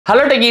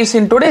Hello Techies,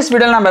 in today's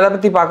video நான் எதை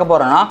பத்தி பார்க்க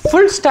போறேன்னா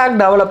full stack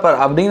developer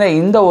அப்படிங்கிற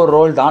இந்த ஒரு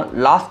ரோல் தான்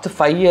லாஸ்ட்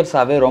 5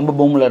 இயர்ஸாவே ரொம்ப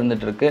பூம்ல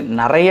இருந்துட்டு இருக்கு.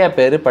 நிறைய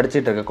பேர்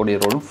படிச்சிட்டு இருக்க கூடிய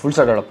ரோல் full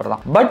stack developer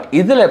தான். பட்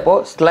இதுல இப்போ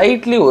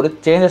ஸ்லைட்லி ஒரு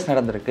சேஞ்சஸ்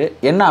நடந்திருக்கு.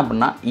 என்ன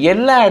அப்படினா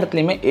எல்லா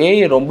இடத்துலயுமே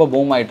AI ரொம்ப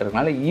பூம் ஆயிட்டு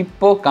இருக்கனால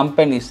இப்போ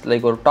கம்பெனிஸ்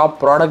லைக் ஒரு டாப்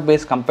ப்ராடக்ட்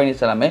பேஸ்ட்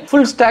கம்பெனிஸ் எல்லாமே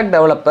full stack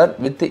developer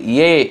with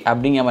AI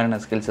அப்படிங்கிற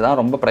மாதிரியான ஸ்கில்ஸ் தான்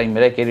ரொம்ப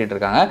பிரைமரியா கேட்டிட்டு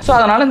இருக்காங்க. சோ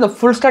அதனால இந்த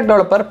full stack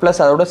developer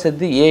பிளஸ் அதோட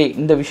சேர்த்து AI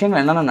இந்த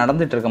விஷயங்கள் என்னென்ன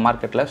நடந்துட்டு இருக்கு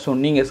மார்க்கெட்ல. சோ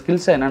நீங்க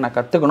ஸ்கில்ஸ் என்னென்ன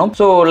கத்துக்கணும்.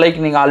 So like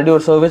நீங்க ஆல்ரெடி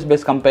ஒரு சர்வீஸ்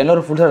பேஸ்ட் கம்பெனில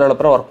ஒரு ஃபுல் ஸ்டாக்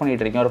டெவலப்பரா வர்க்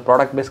பண்ணிட்டு இருக்கீங்க, ஒரு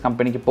ப்ராடக்ட் பேஸ்ட்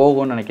கம்பெனிக்கு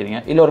போகணும்னு நினைக்கிறீங்க,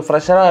 இல்ல ஒரு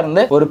ஃப்ரெஷரா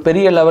இருந்து ஒரு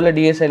பெரிய லெவல்ல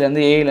DSI ல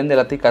இருந்து AI ல இருந்து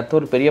எல்லாத்தையும் கத்து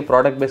ஒரு பெரிய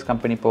ப்ராடக்ட் பேஸ்ட்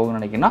கம்பெனி போகணும்னு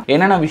நினைக்கிறீங்கன்னா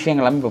என்னென்ன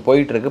விஷயங்கள் எல்லாம் இப்போ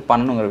போயிட்டு இருக்கு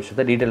பண்ணணுங்கிற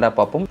விஷயத்தை டீடைலா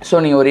பார்ப்போம்.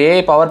 சோ நீங்க ஒரு AI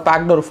பவர்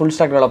பேக்ட் ஒரு ஃபுல்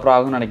ஸ்டாக் டெவலப்பர்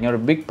ஆகணும்னு நினைக்கிறீங்க,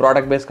 ஒரு பிக்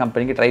ப்ராடக்ட் பேஸ்ட்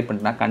கம்பெனிக்கு ட்ரை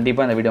பண்ணினா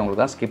கண்டிப்பா இந்த வீடியோ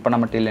உங்களுக்கு தான். ஸ்கிப்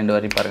பண்ணாம டில் எண்ட்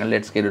வரை பாருங்க.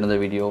 Let's get into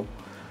the video.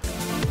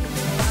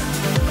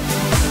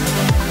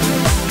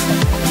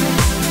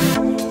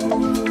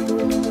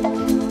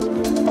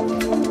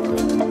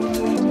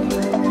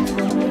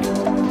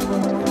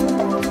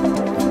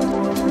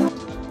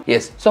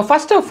 Yes. So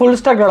first full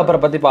stack developer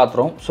பத்தி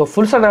பாத்துறோம். So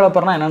full stack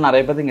developerனா என்ன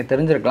நிறைய பேருக்கு இங்க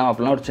தெரிஞ்சிருக்கலாம்.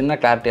 அப்படினா ஒரு சின்ன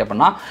கிளாரிட்டி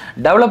அப்படினா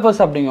developers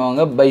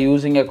அப்படிங்கவங்க by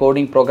using a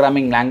coding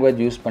programming language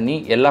use பண்ணி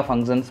எல்லா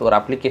functions ஒரு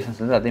applications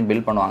அதையும்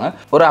build பண்ணுவாங்க.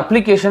 ஒரு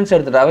applications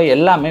எடுத்துட்டாவே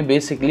எல்லாமே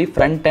basically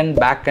front end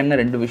back end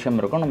ரெண்டு விஷயம்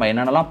இருக்கும். நம்ம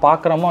என்னென்னலாம்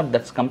பார்க்கறோமோ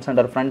that comes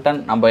under front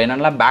end. நம்ம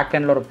என்னென்னலாம் back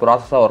endல ஒரு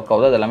process-ஆ work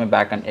ஆகுதோ அது எல்லாமே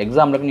back end.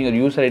 எக்ஸாம்பிளுக்கு நீங்க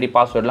ஒரு user ID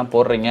password எல்லாம்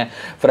போடுறீங்க,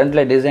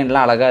 ஃப்ரண்ட்ல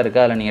டிசைன்லாம் அழகா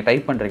இருக்கு, அதல நீங்க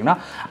டைப் பண்றீங்கன்னா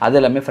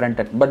அது எல்லாமே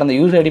front end. பட் அந்த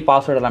user ID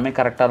password எல்லாமே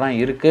கரெக்ட்டா தான்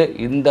இருக்கு.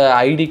 இந்த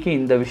ஐடிக்கு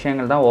இந்த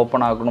விஷயங்கள் தான்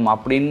ஓபன் ஆகணும்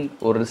அப்படிን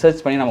ஒரு ரிசர்ச்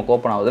பண்ணி நமக்கு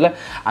ஓபன் ஆகுதுல,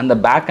 அந்த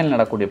பேக் எண்ட்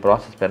நடக்கக்கூடிய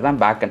process பேர் தான்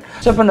பேக் எண்ட்.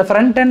 சோ இப்போ இந்த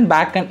ஃப்ரண்ட் எண்ட்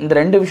பேக் எண்ட் இந்த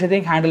ரெண்டு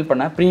விஷயத்தையும் ஹேண்டில்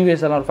பண்ண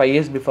ப்ரீவியஸ் எல்லாம் ஒரு 5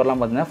 இயர்ஸ் பிஃபோர்லாம்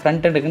பார்த்தீங்கன்னா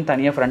ஃப்ரண்ட் எண்டுக்கு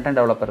தனியா ஃப்ரண்ட் எண்ட்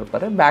டெவலப்பர்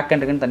இருப்பாரு, பேக்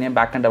எண்டுக்கு தனியா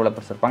பேக் எண்ட்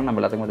டெவலப்பர்ஸ் இருப்பாங்க,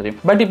 நம்ம எல்லாத்துக்கும் தெரியும்.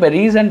 பட் இப்போ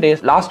ரீசன்ட்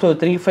டேஸ் லாஸ்ட் ஒரு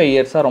 3-5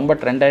 இயர்ஸா ரொம்ப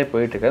ட்ரெண்ட் ஆகி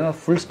போயிட்டு இருக்கு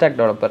ஃபுல் ஸ்டாக்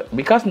டெவலப்பர்.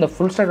 பிகாஸ் இந்த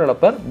full stock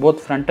developer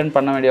both front end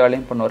பண்ண வேண்டிய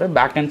வேலையும் பண்ணுவாரு,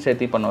 பேக் எண்ட்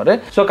சேர்த்து பண்ணுவாரு.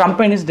 ஸோ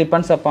கம்பெனிஸ்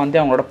டிபெண்ட்ஸ் அப்போ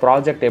வந்து அவங்களோட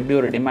ப்ராஜெக்ட் எப்படி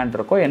ஒரு டிமாண்ட்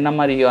இருக்கோ, என்ன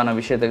மாதிரியான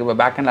விஷயத்துக்கு இப்போ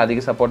பேக் எண்ட்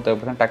அதிக சப்போர்ட்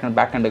தேவைப்படும் டக்குனு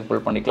பேக் எண்டுக்கு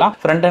புல் பண்ணிக்கலாம்,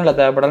 ஃப்ரண்ட் எண்ட்ல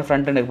தேவைப்படாத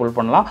ஃப்ரண்ட் எண்டுக்கு புல்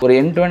பண்ணலாம். ஒரு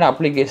எண்ட் டு எண்ட்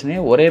அப்ளிகேஷனே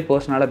ஒரே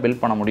பர்சனால பில்ட்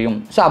பண்ண முடியும்.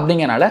 ஸோ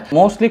அப்படிங்கறனால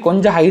மோஸ்ட்லி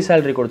கொஞ்சம் ஹை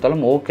சேலரி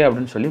கொடுத்தாலும் ஓகே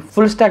அப்படின்னு சொல்லி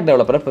ஃபுல் ஸ்டாக்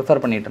டெவலப்பரை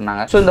ப்ரிஃபர் பண்ணிட்டு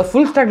இருந்தாங்க. ஸோ இந்த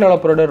ஃபுல் ஸ்டாக்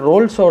டெவலப்பரோட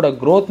ரோல்ஸோட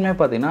க்ரோத்மே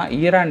பார்த்தீங்கன்னா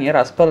year on year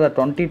as per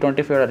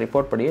 2025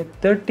 report படி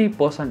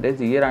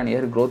 30% இயர் ஆன்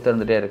இயர் க்ரோத்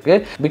இருந்துட்டே இருக்கு.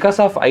 பிகாஸ்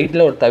ஆஃப்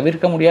ஐடியில் ஒரு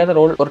தவிர்க்க முடியாத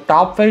ரோல், ஒரு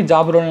டாப் 5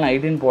 ஜாப் ரோல்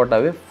ஐடின்னு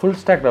போட்டாவே ஃபுல்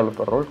ஸ்டாக்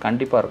டெவலப்பர் ரோல்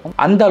கண்டிப்பா இருக்கும்.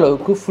 அந்த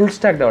அளவுக்கு ஃபுல்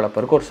ஸ்டாக்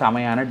டெவலப்பருக்கு ஒரு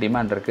சமையான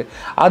டிமாண்ட் இருக்கு.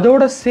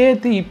 அதோட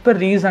சேர்த்து இப்போ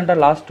ரீசெண்டாக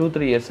லாஸ்ட் 2-3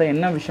 இயர்ஸா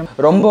என்ன விஷயம்,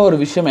 ரொம்ப ஒரு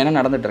விஷயம் என்ன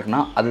நடந்துட்டு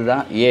இருக்குன்னா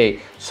அதுதான் AI.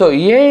 ஸோ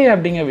AI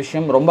அப்படிங்கிற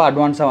விஷயம் ரொம்ப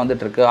அட்வான்ஸாக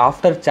வந்துட்டு இருக்கு.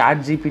 After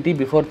chat GPT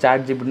before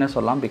chat ஜிபிடின்னு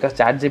சொல்லலாம். பிகாஸ்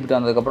சாட் ஜிபிடி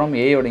வந்ததுக்கப்புறம்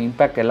ஏஐயோட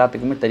இம்பாக்ட்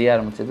எல்லாத்துக்குமே தெரிய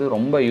ஆரம்பிச்சது,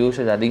 ரொம்ப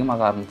யூசேஜ்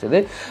அதிகமாக ஆரம்பிச்சது.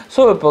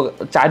 ஸோ இப்போ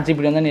சாட்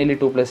ஜிபிடி வந்து நியர்லி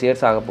 2+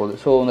 இயர்ஸ் ஆக போகுது.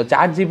 ஸோ இந்த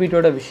சாட்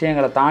ஜிபிடியோட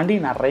விஷயங்களை தாண்டி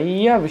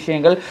நிறைய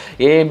விஷயங்கள்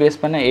AI பேஸ்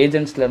பண்ண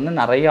ஏஜென்ட்ஸ்லேருந்து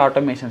நிறைய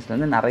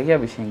ஆட்டோமேஷன்ஸ்லேருந்து நிறைய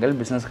விஷயங்கள்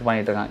பிஸ்னஸ்க்கு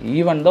பண்ணிட்டு இருக்காங்க.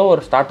 ஈவன் தான்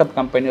ஒரு ஸ்டார்ட் அப்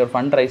கம்பெனி ஒரு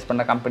ஃபண்ட் ரைஸ்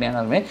பண்ண கம்பெனியாக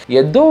இருந்தாலுமே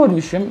ஏதோ ஒரு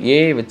விஷயம்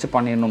AI வச்சு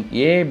பண்ணிடணும்,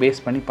 AI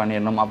பேஸ் பண்ணி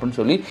பண்ணிடணும் அப்படின்னு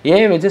சொல்லி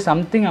AI வச்சு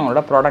சம்திங்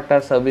அவங்களோட ப்ராடக்ட்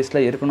ஆர் சர்வீஸில்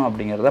இருக்கணும்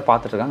அப்படிங்கிறத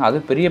பார்த்துட்டு இருக்காங்க. அது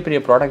பெரிய பெரிய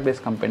ப்ராடக்ட்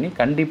பேஸ்ட் கம்பெனி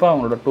கண்டிப்பாக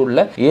அவங்களோட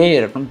டூலில் AI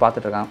இருக்கணும்னு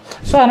பார்த்துட்டு இருக்காங்க.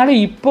 ஸோ அதனால்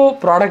இப்போ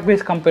ப்ராடக்ட்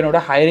பேஸ்ட் கம்பெனியோட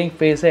ஹையரிங்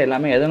ஃபேஸை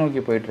எல்லாமே எதை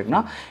நோக்கி போயிட்டு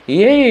இருக்குன்னா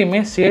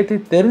ஏஐயுமே சேர்த்து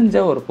தெரிஞ்ச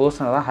ஒரு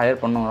பர்சனை தான் ஹையர்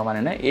பண்ணுங்கிற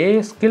மாதிரி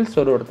AI ஸ்கில்ஸ்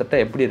ஒருத்தட்ட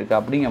எப்படி இருக்குது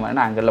அப்படிங்கிற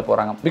மாதிரி ஆங்கிளில்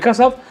போகிறாங்க.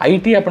 பிகாஸ் ஆஃப்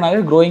ஐடி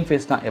அப்படின்னாவே க்ரோயிங்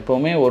ஃபேஸ் தான்,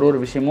 எப்போவுமே ஒரு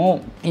விஷயமும்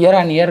இயர்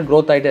ஆன் இயர்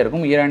க்ரோத் ஆகிட்டே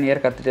இருக்கும், இயர் ஆன்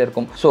இயர் கற்றுட்டே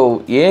இருக்கும். ஸோ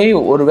AI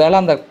ஒரு வேளை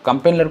அந்த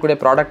கம்பெனியில் இருக்கக்கூடிய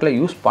ப்ராடக்ட்டில்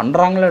யூஸ்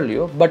பண்ணுறாங்களோ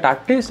இல்லையோ, பட்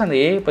அட்லீஸ்ட் அந்த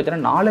AI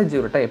பற்றின நாலேஜ்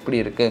இவர்கிட்ட எப்படி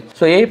இருக்குது,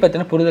 ஸோ AI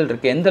பற்றின புரிதல்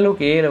இருக்குது, எந்த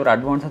அளவுக்கு AI ஒரு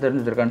அட்வான்ஸாக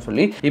தெரிஞ்சிருக்கான்னு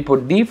சொல்லி இப்போ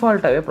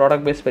டிஃபால்ட்டாகவே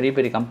ப்ராடக்ட் பேஸ்ட் பெரிய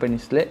பெரிய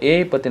கம்பெனிஸில்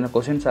AI பற்றின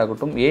கொஸ்டின்ஸ்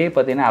ஆகட்டும், AI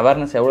பற்றின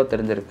அவேர்னஸ் எவ்வளோ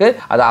தெரிஞ்சிருக்கு,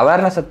 அது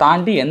அவேர்னஸை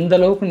தாண்டி எந்த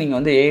அளவுக்கு நீங்கள்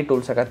வந்து AI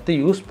டூல்ஸை கற்று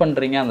யூஸ்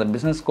பண்ணுறீங்க, அந்த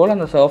பிஸ்னஸ்க்கோ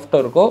அந்த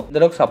சாஃப்ட்வேருக்கோ இந்த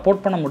அளவுக்கு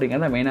சப்போர்ட் பண்ண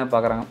முடியுங்கிறத மெயினாக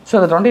பார்க்குறாங்க. ஸோ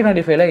அந்த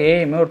 2025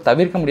 ஏஐமே ஒரு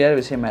தவிர்க்க முடியாத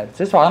விஷயமா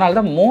இருந்துச்சு. ஸோ அதனால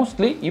தான்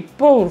மோஸ்ட்லி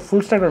இப்போ ஒரு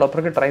ஃபுல் ஸ்டாக்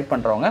டெவலப்பருக்கு ட்ரை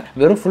பண்ணுறவங்க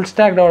வெறும் full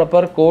stock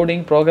developer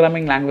coding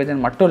programming language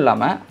மட்டும்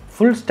இல்லாமல்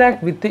ஃபுல்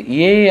ஸ்டாக் வித்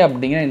AI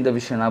அப்படிங்கிற இந்த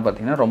விஷயம்லாம்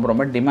பார்த்தீங்கன்னா ரொம்ப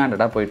ரொம்ப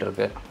டிமாண்டடாக போயிட்டு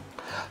இருக்கு.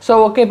 ஸோ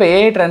ஓகே, இப்போ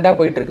AI ட்ரெண்டாக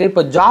போயிட்டு இருக்கு.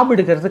 இப்போ ஜாப்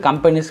எடுக்கிறது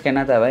கம்பெனிஸ்க்கு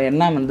என்ன தேவை,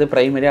 என்ன வந்து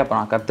ப்ரைமரியாக இப்போ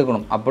நான்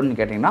கற்றுக்கணும் அப்படின்னு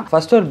கேட்டிங்கன்னா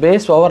ஃபர்ஸ்ட் ஒரு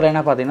பேஸ் ஓவர்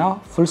என்ன பார்த்தீங்கன்னா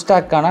ஃபுல்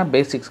ஸ்டாக்கான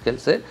பேசிக்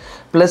skills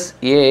plus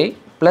AI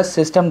plus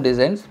system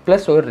designs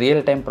plus ஒரு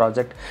ரியல் டைம்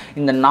ப்ராஜெக்ட்,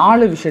 இந்த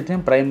 4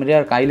 விஷயத்தையும்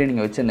ப்ரைமரியாக கையில்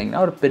நீங்கள்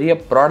வச்சுருந்தீங்கன்னா ஒரு பெரிய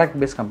ப்ராடக்ட்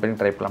பேஸ் கம்பெனி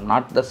ட்ரை பண்ணலாம்.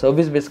 Not the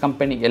service base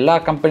company. எல்லா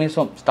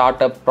கம்பெனிஸும்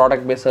start up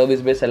product base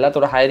service base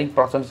எல்லாத்தோட ஹையரிங்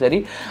ப்ராசஸ் சரி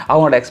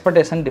அவங்களோட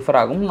எக்ஸ்பெக்டேஷன் டிஃபர்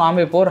ஆகும்.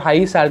 நாம் இப்போ ஒரு ஹை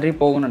சேலரி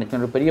போகணும்னு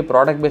நினைக்கிறோம், ஒரு பெரிய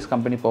ப்ராடக்ட் பேஸ்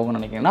கம்பெனி போகணும்னு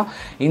நினைக்கிறீங்கன்னா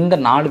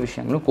இந்த 4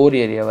 விஷயங்களும் கோர்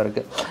ஏரியாவாக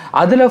இருக்குது.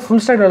 அதில்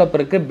ஃபுல் ஸ்டாக்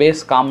டெவலப்பருக்கு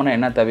பேஸ் காமனாக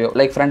என்ன தேவையோ,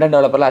 like front end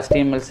டெவலப்பரில்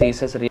HTML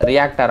CSS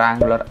reactor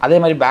angular, அதே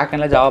மாதிரி பேக்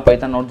எண்டில் ஜாவா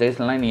பைத்தான் நோட்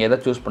ஜேஸ்லாம் நீங்கள் எதை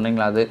சூஸ்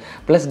பண்ணுறீங்களா அது,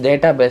 ப்ளஸ்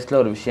டேட்டா பேஸில்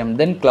ஒரு விஷயம்,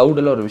 தென்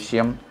கிளவுடில் ஒரு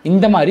விஷயம்,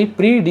 இந்த மாதிரி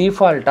ப்ரீ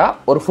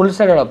டிஃபால்ட்டாக ஒரு ஃபுல்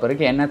ஸ்டாக்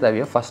டெவலப்பருக்கு என்ன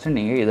தேவையோ ஃபஸ்ட்டு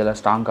நீங்கள் இதில்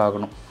ஸ்ட்ராங்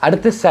ஆகணும்.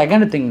 அடுத்து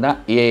செகண்ட் திங் தான்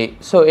AI.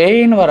 ஸோ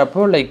ஏஐன்னு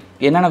வரப்போ லைக்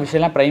என்னென்ன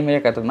விஷயம்லாம்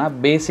ப்ரைமரியாக கற்றுக்கணும்னா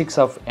basics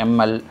of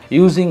ML,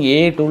 using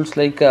AI tools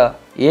like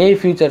AI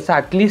ஃபியூச்சர்ஸை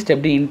at least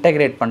எப்படி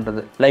இன்டெகிரேட்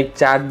பண்ணுறது, like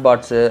chat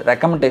parts,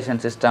 recommendation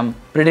system,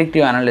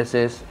 predictive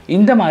analysis,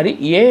 இந்த மாதிரி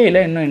ஏஐயில்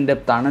இன்னும்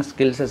இன்டெப்த்தான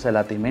ஸ்கில்ஸஸ்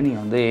எல்லாத்தையுமே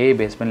நீங்கள் வந்து ஏஐ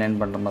பேஸ் பண்ணி லேர்ன்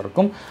பண்ணுற மாதிரி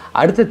இருக்கும்.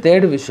 அடுத்த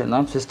தேர்ட் விஷயம்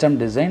தான் system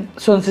design.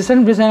 So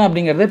system design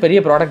அப்படிங்கிறது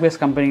பெரிய ப்ராடக்ட் பேஸ்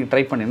கம்பெனிக்கு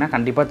ட்ரை பண்ணிங்கன்னா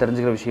கண்டிப்பாக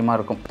தெரிஞ்சுக்கிற விஷயமா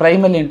இருக்கும்.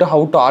 Primary into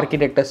how to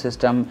architecture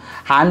system,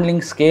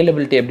 handling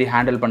scalability எப்படி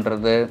ஹேண்டில்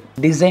பண்ணுறது,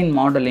 design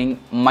modelling,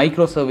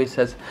 micro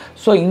services.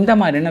 So இந்த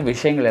மாதிரியான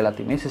விஷயங்கள்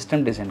எல்லாத்தையுமே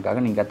சிஸ்டம் டிசைனுக்காக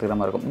நீங்கள் கற்றுக்கிற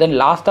மாதிரி இருக்கும். தென்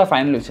லாஸ்ட்டாக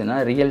ஃபைனல் விஷயம்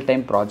தான் real time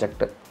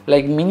project.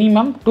 Like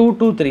minimum 2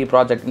 to 3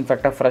 project.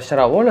 இன்ஃபேக்டாக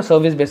ஃப்ரெஷராகவோ இல்லை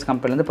சர்வீஸ் பேஸ்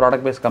கம்பெனிலேருந்து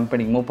ப்ராடக்ட் பேஸ்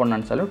கம்பெனிக்கு மூவ்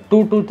பண்ணணும்னு சொல்லி 2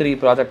 to 3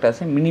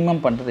 ப்ராஜெக்டர்ஸை மினிமம்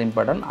பண்ணுறது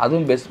இம்பார்ட்டன்ட்.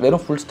 அதுவும்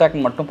வெறும் ஃபுல் ஸ்டாக்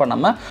மட்டும்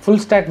பண்ணாமல்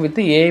full stock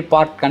with AI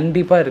part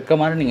கண்டிப்பாக இருக்க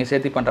மாதிரி நீங்கள்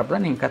சேர்த்து பண்ணுறப்ப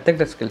தான் நீங்கள்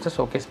கற்றுக்கிட்ட ஸ்கில்ஸை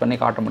ஷோகேஸ் பண்ணி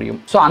காட்ட முடியும்.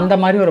 ஸோ அந்த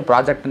மாதிரி ஒரு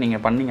ப்ராஜெக்ட்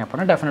நீங்கள் பண்ணீங்க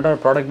அப்படின்னா டெஃபினட்டாக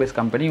ஒரு ப்ராடக்ட் பேஸ்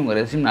கம்பெனி உங்கள்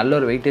ரெஸ்யூம் நல்ல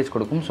ஒரு வெயிட்டேஜ்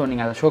கொடுக்கும். ஸோ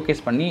நீங்கள் அதை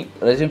ஷோகேஸ் பண்ணி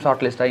ரெஸ்யூம்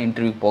ஷார்ட் லிஸ்ட்டாக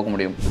இன்டர்வியூக்கு போக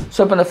முடியும்.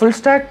 ஸோ இப்போ இந்த ஃபுல்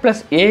ஸ்டாக்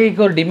ப்ளஸ்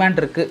ஏஐக்கு ஒரு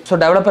டிமாண்ட் இருக்குது.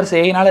 ஸோ டெவலப்பர்ஸ்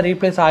ஏஐனால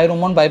ரீப்ளேஸ்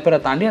ஆயிருமோன்னு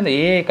பயப்பட தாண்டி அந்த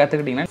AI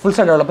கற்றுக்கிட்டிங்கன்னா full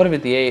stock developer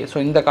with AI. So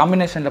இந்த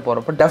காம்பினேஷனில்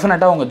போகிறப்ப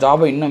டெஃபினட்டாக உங்கள்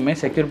ஜாபை இன்னுமே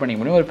செக்யூர் பண்ணிக்க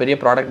முடியும். ஒரு பெரிய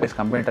ப்ராடக்ட் பேஸ்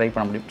கம்பெனி ட்ரை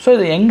பண்ண முடியும். ஸோ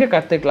இது எங்கே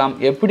கற்றுக்கலாம்,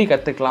 எப்படி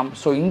கற்றுக்கலாம்,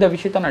 ஸோ இந்த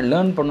விஷயத்தை நான்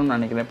லேர்ன் பண்ணணும்னு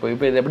நினைக்கிறேன்.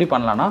 இப்போ இது எப்படி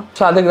பண்ணலாம்னா,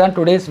 ஸோ அதுக்கு தான்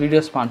டுடேஸ்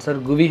வீடியோ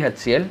ஸ்பான்சர் குவி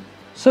HCL.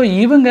 ஸோ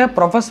இவங்க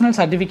professional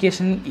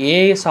certification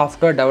AI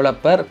software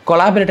developer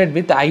collaborated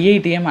with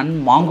IITM and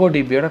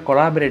மாங்கோடிபியோட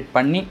collaborate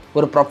பண்ணி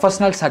ஒரு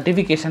ப்ரொஃபஷனல்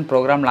சர்டிஃபிகேஷன்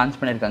ப்ரோக்ராம் லான்ச்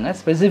பண்ணியிருக்காங்க.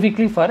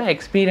 Specifically for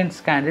experience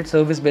candidate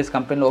service base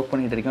கம்பெனியில் ஒர்க்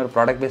பண்ணிட்டு இருக்கீங்க, ஒரு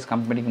ப்ராடக்ட் பேஸ்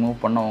கம்பெனிக்கு மூவ்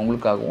பண்ண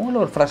உங்களுக்காகவும்,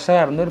 இல்லை ஒரு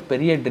ஃப்ரெஷ்ஷாக இருந்து ஒரு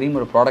பெரிய ட்ரீம்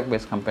ஒரு ப்ராடக்ட்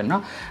பேஸ் கம்பெனினா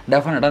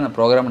டெஃபினட்டாக அந்த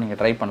ப்ரோக்ராம்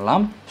நீங்கள் ட்ரை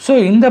பண்ணலாம். ஸோ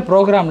இந்த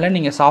ப்ரோக்ராமில்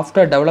நீங்கள்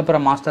சாஃப்ட்வேர்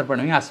டெவலப்பரை மாஸ்டர்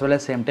பண்ணுவீங்க, as well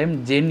as same time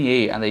gen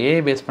AI அந்த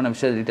ஏஐ பேஸ் பண்ண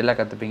விஷயம் டீட்டெயிலாக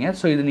கற்றுப்பீங்க.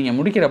 ஸோ இது நீங்கள்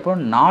முடிக்கிறப்போ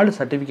 4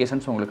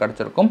 சர்டிஃபிகேஷன்ஸ் உங்களுக்கு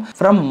கிடச்சிருக்கும்.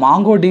 ஃப்ரம்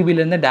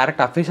மாங்கோடிபிலேருந்து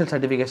டைரக்ட் அஃபிஷியல்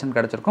சர்டிஃபிகேஷன்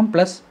கிடச்சிருக்கும்,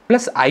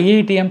 ப்ளஸ்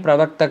IITM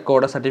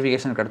பிரவக்தக்கோட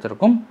சர்டிஃபிகேஷன்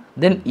கிடச்சிருக்கும்.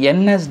 தென்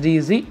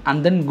NSDC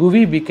அண்ட் தென்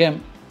குவி பிகேம்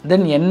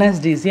தென்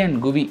NSDC அண்ட்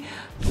குவி.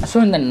 ஸோ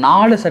இந்த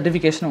 4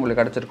 சர்டிஃபிகேஷன்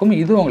உங்களுக்கு கிடச்சிருக்கும்.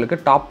 இது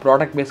உங்களுக்கு டாப்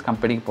ப்ராடக்ட் பேஸ்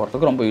கம்பெனிக்கு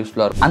போகிறதுக்கு ரொம்ப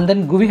யூஸ்ஃபுல்லாக இருக்கும். அண்ட்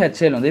தென் குவி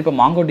HCL வந்து இப்போ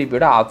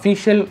மாங்கோடிபியோட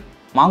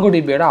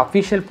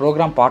அஃபிஷியல்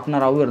ப்ரோக்ராம்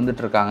பார்ட்னராகவும்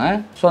இருந்துட்டு இருக்காங்க.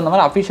 ஸோ அந்த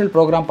மாதிரி அஃபிஷியல்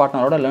ப்ரோக்ராம்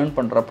பார்ட்னரோட லேர்ன்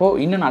பண்ணுறப்போ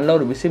இன்னும் நல்ல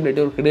ஒரு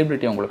விசிபிலிட்டி, ஒரு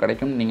கிரெடிபிலிட்டி உங்களுக்கு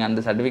கிடைக்கும் நீங்கள்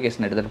அந்த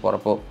சர்டிஃபிகேஷன் எடுத்துகிட்டு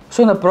போகிறப்போ. ஸோ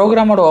இந்த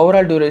ப்ரோக்ராமோட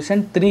ஓவரால்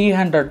டியூரேஷன்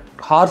 300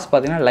 ஹார்ஸ்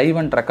பார்த்தீங்கன்னா லைவ்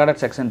அண்ட்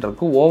ரெக்கார்டட் செக்ஷன்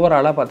இருக்குது.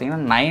 ஓவராலாக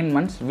பார்த்தீங்கன்னா 9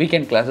 months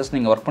வீக்கெண்ட் கிளாஸஸ்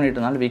நீங்கள் ஒர்க் பண்ணிட்டு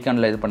இருந்தாலும்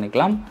வீக்கெண்டில் இது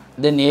பண்ணிக்கலாம்.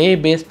 தென் ஏஐ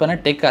பேஸ் பண்ண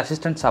டெக்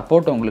அசிஸ்டன்ட்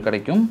சப்போர்ட் உங்களுக்கு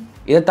கிடைக்கும்.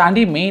 இதை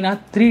தாண்டி மெயினாக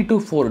 3 to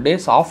 4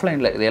 days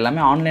ஆஃப்லைனில், இது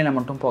எல்லாமே ஆன்லைனில்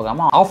மட்டும்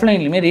போகாமல்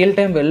ஆஃப்லைன்லையுமே ரியல்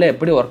டைம் வெளில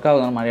எப்படி ஒர்க்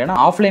ஆகுது மாதிரியான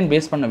ஆஃப்லைன்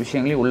பேஸ் பண்ண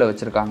விஷயங்களையும் உள்ளே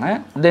வச்சிருக்காங்க.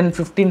 தென்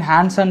 15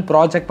 ஹேண்ட்ஸ் ஆன்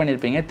ப்ராஜெக்ட்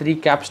பண்ணியிருப்பீங்க, 3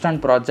 கேப்ஸ்டான்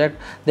ப்ராஜெக்ட்,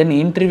 தென்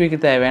இன்டர்வியூக்கு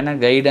தேவையான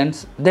கைடன்ஸ்,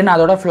 தென்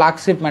அதோட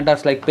ஃப்ளாக்ஷிப்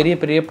மென்டார்ஸ் லைக் பெரிய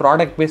பெரிய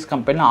ப்ராடக்ட் பேஸ்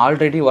கம்பெனியில்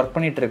ஆல்ரெடி ஒர்க்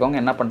பண்ணிட்டு இருக்கவங்க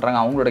என்ன பண்ணுறாங்க,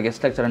 அவங்களோட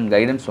கெஸ்ட் லெக்சர் அண்ட்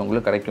கைடன்ஸ்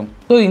உங்களுக்கு கிடைக்கும்.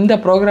 ஸோ இந்த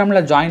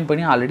ப்ரோக்ராமில் ஜாயின்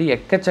பண்ணி ஆல்ரெடி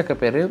எக்கச்சக்க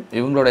பேர்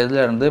இவங்களோட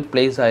இதில் இருந்து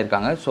place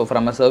ஆகிருக்காங்க. So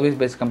from service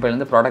base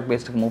கம்பெனிலேருந்து ப்ராடக்ட்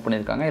பேஸ்க்கு மூவ்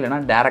பண்ணியிருக்காங்க,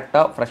 இல்லைனா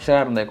டேரெக்டாக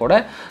ஃப்ரெஷ்ஷாக இருந்தே கூட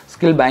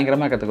ஸ்கில்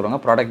பயங்கரமாக கற்றுக்குறவங்க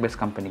ப்ராடக்ட் பேஸ்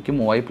கம்பெனிக்கு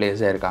மூவ் ஆகி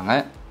பிளேஸ் ஆகிருக்காங்க.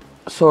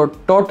 ஸோ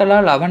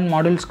டோட்டலாக 11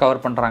 மாடியூல்ஸ் கவர்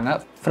பண்ணுறாங்க.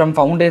 ஃப்ரம்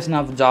ஃபவுண்டேஷன்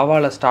ஆஃப்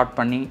ஜாவாவில் ஸ்டார்ட்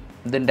பண்ணி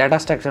தென் data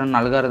structure and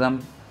algorithm,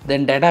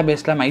 then data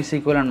பேஸில்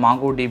MySQL and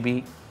MongoDB,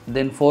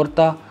 then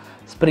 4th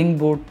spring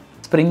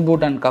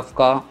boot and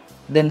கஃப்கா,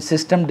 then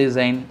system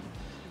design,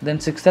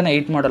 then 6th and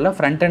 8th மாடலில்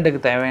front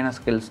எண்டுக்கு தேவையான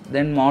skills,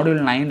 then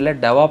module 9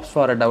 DevOps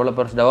for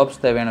developers,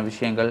 DevOps தேவையான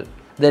விஷயங்கள்,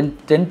 தென்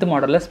 10th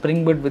மாடலில்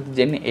spring boot with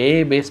gen AI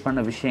base பண்ண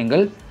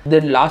விஷயங்கள்,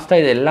 தென்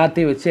லாஸ்ட்டாக இது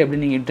எல்லாத்தையும் வச்சு எப்படி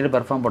நீங்கள் இன்டர்வியூ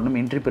பர்ஃபார்ம் பண்ணணும்,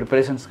 இன்டர்வியூ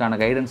ப்ரிப்பரேஷன்ஸ்க்கான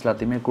கைடன்ஸ்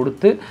எல்லாத்தையுமே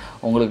கொடுத்து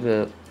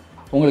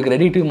உங்களுக்கு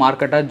ரெடி டு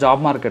மார்க்கெட்டாக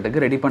ஜாப்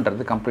மார்க்கெட்டுக்கு ரெடி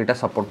பண்ணுறது கம்ப்ளீட்டாக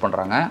சப்போர்ட்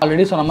பண்ணுறாங்க.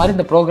 ஆல்ரெடி சொன்ன மாதிரி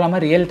இந்த ப்ரோக்ராமை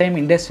ரியல் டைம்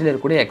இண்டஸ்ட்ரியில்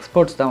இருக்கக்கூடிய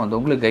எக்ஸ்பர்ட்ஸ் தான் வந்து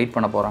உங்களுக்கு கைட்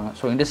பண்ண போகிறாங்க.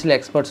 So industrial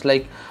experts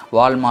like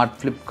Walmart,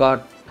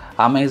 Flipkart,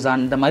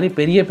 Amazon, இந்த மாதிரி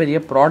பெரிய பெரிய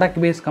ப்ராடக்ட்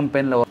பேஸ்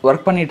கம்பெனியில்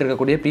ஒர்க் பண்ணிகிட்டு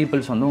இருக்கக்கூடிய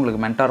பீப்புள்ஸ் வந்து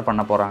உங்களுக்கு மென்டார்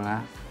பண்ண போகிறாங்க.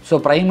 ஸோ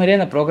ப்ரைமரியாக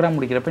இந்த ப்ரோக்ராம்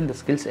முடிக்கிறப்ப இந்த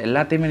ஸ்கில்ஸ்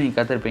எல்லாத்தையுமே நீங்கள்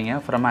கற்றுருப்பீங்க.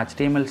 ஃப்ரம்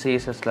HTML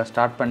CSSல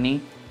ஸ்டார்ட் பண்ணி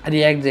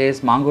React.js,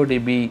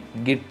 மாங்கோடிபி,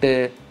 கிட்டு,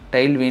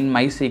 Tailwind,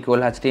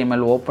 MySQL,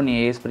 HTML,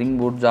 OpenAI, spring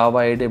boot,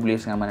 Java,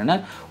 AWS மாதிரியான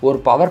ஒரு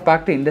பவர்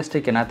பேக்டு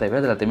இண்டஸ்ட்ரிக்கு என்ன தேவையோ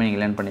அது எல்லாத்தையுமே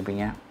நீங்கள் லேர்ன்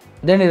பண்ணிப்பீங்க.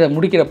 தென் இதை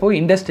முடிக்கிறப்போ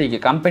இண்டஸ்ட்ரிக்கு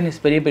கம்பெனிஸ்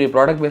பெரிய பெரிய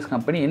ப்ராடக்ட் பேஸ்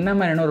கம்பெனி என்ன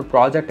மாதிரியான ஒரு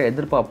ப்ராஜெக்டை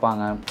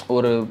எதிர்பார்ப்பாங்க,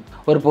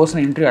 ஒரு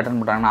பர்சன் இன்டர்வியூ அட்டன்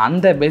பண்ணுறாங்கன்னா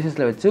அந்த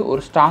பேசிஸில் வச்சு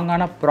ஒரு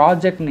ஸ்ட்ராங்கான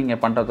ப்ராஜெக்ட்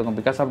நீங்கள் பண்ணுறதுக்கும்,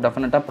 பிகாஸ் ஆஃப்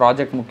டெஃபினட்டாக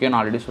ப்ராஜெக்ட் முக்கியம்னு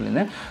ஆல்ரெடி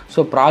சொல்லியிருந்தேன்.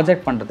 ஸோ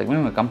ப்ராஜெக்ட் பண்ணுறதுக்குமே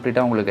இவங்க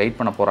கம்ப்ளீட்டாக உங்களுக்கு கைட்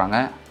பண்ண போகிறாங்க.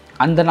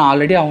 அந்த நான்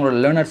ஆல்ரெடி அவங்களோட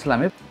லேர்னர்ஸ்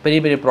எல்லாமே பெரிய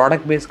பெரிய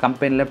ப்ராடக்ட் பேஸ்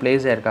கம்பெனியில்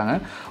பிளேஸ் ஆகிருக்காங்க.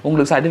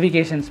 உங்களுக்கு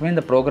சர்டிஃபிகேஷன்ஸுமே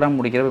இந்த ப்ரோக்ராம்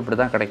முடிக்கிறப்ப இப்படி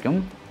தான் கிடைக்கும்.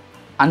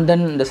 அண்ட்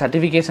தென் இந்த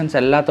சர்டிஃபிகேஷன்ஸ்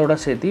எல்லாத்தோட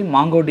சேர்த்து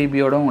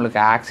மாங்கோடிபியோட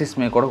உங்களுக்கு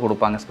ஆக்சஸ்மே கூட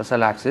கொடுப்பாங்க,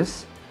 special access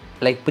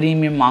like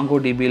premium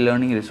MongoDB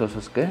learning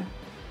ரிசோர்ஸஸ்க்கு.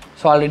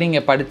 So already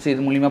இங்கே படித்து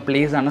இது மூலிமா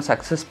ப்ளேஸ் ஆன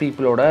சக்ஸஸ்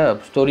பீப்புளோட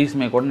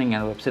ஸ்டோரிஸுமே கூட நீங்கள்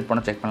அந்த வெப்சைட்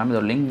பண்ண செக் பண்ணலாம்.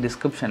 இதோட லிங்க்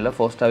டிஸ்கிரிப்ஷனில்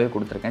ஃபர்ஸ்ட்டாகவே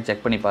கொடுத்துருக்கேன்,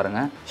 செக் பண்ணி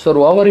பாருங்கள். ஸோ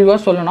ஒரு ஓவர்வியூவாக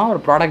சொல்லணும்னா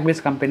ஒரு ப்ராடக்ட்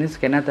பேஸ்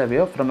கம்பெனிஸ்க்கு என்ன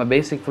தேவையோ ஃப்ரம்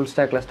பேசிக் ஃபுல்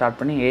ஸ்டாக்கில் ஸ்டார்ட்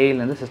பண்ணி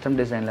ஏஐலேருந்து சிஸ்டம்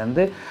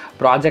டிசைன்லேருந்து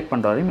ப்ராஜெக்ட்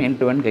பண்ணுற வரையும் எண்ட்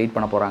டு எண்ட் கைட்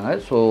பண்ண போகிறாங்க.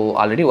 ஸோ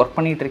ஆல்ரெடி ஒர்க்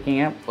பண்ணிகிட்டு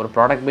இருக்கீங்க, ஒரு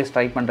ப்ராடக்ட் பேஸ்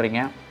ட்ரை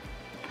பண்ணுறீங்க,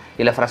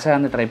 இல்லை ஃப்ரெஷ்ஷாக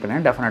வந்து ட்ரை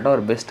பண்ணேன் டெஃபினட்டாக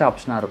ஒரு பெஸ்ட்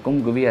ஆப்ஷனாக இருக்கும்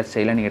குவி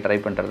ஹெச்ஐயில் நீங்கள் ட்ரை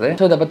பண்ணுறது.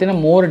 ஸோ இதை பற்றின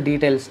மோர்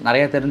டீட்டெயில்ஸ்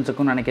நிறையா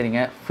தெரிஞ்சுக்கும்னு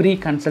நினைக்கிறீங்க. ஃப்ரீ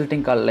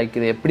கன்சல்ட்டிங் கால் லைக்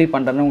இது எப்படி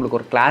பண்ணுறதுன்னு உங்களுக்கு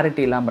ஒரு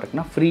கிளாரிட்டி இல்லாமல்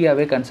இருக்குன்னா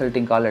ஃப்ரீயாகவே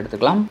கன்சல்ட்டிங் கால்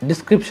எடுத்துக்கலாம்.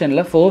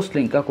 டிஸ்கிரிப்ஷனில் ஃபர்ஸ்ட்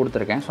லிங்காக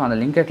கொடுத்துருக்கேன். ஸோ அந்த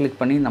லிங்கை கிளிக்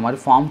பண்ணி இந்த மாதிரி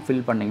ஃபார்ம்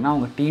ஃபில் பண்ணிங்கன்னா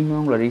உங்கள் டீமே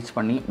உங்களை ரீச்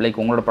பண்ணி லைக்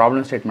உங்களோட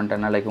ப்ராப்ளம் ஸ்டேட்மெண்ட்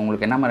என்ன, லைக்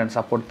உங்களுக்கு என்ன மாதிரி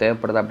சப்போர்ட்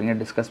தேவைப்படுது அப்படிங்கிற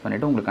டிஸ்கஸ்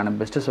பண்ணிவிட்டு உங்களுக்கான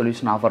பெஸ்ட்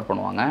சொல்யூஷன் ஆஃபர்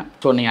பண்ணுவாங்க.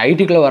 ஸோ நீங்கள்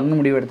ஐடிக்குள்ளே வரணும்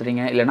முடிவு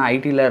எடுத்துட்டீங்க, இல்லைனா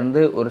ஐடியில்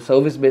இருந்து ஒரு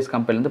சர்வீஸ் பேஸ்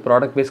கம்பெனிலேருந்து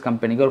ப்ராடக்ட் பேஸ்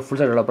கம்பெனிக்கு ஒரு ஃபுல்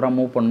ஸ்டாக் டெவலப்பராக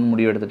மூவ் பண்ணணும்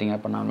முடிவு எடுத்துட்டீங்க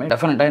அப்படின்னாலுமே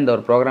டெஃபினட்டாக இந்த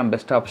ஒரு ப்ரோக்ராம்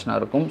பெஸ்ட் ஆப்ஷனாக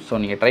இருக்கும். ஸோ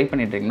நீங்கள் ட்ரை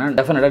பண்ணிட்டீங்கன்னா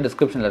டெஃபினட்டாக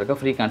டிஸ்கிரிப்ஷனில் இருக்க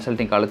ஃப்ரீ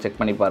கன்சல்ட்டிங் காலை செக்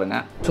பண்ணி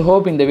பாருங்கள். ஸோ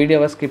ஹோப் இந்த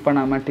வீடியோவை ஸ்கிப்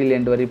பண்ணாமல் டில்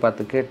எண்ட் வரை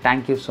பார்த்துக்கு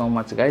thank you so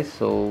much guys.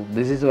 So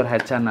this is your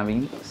HR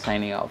Naveen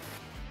signing off.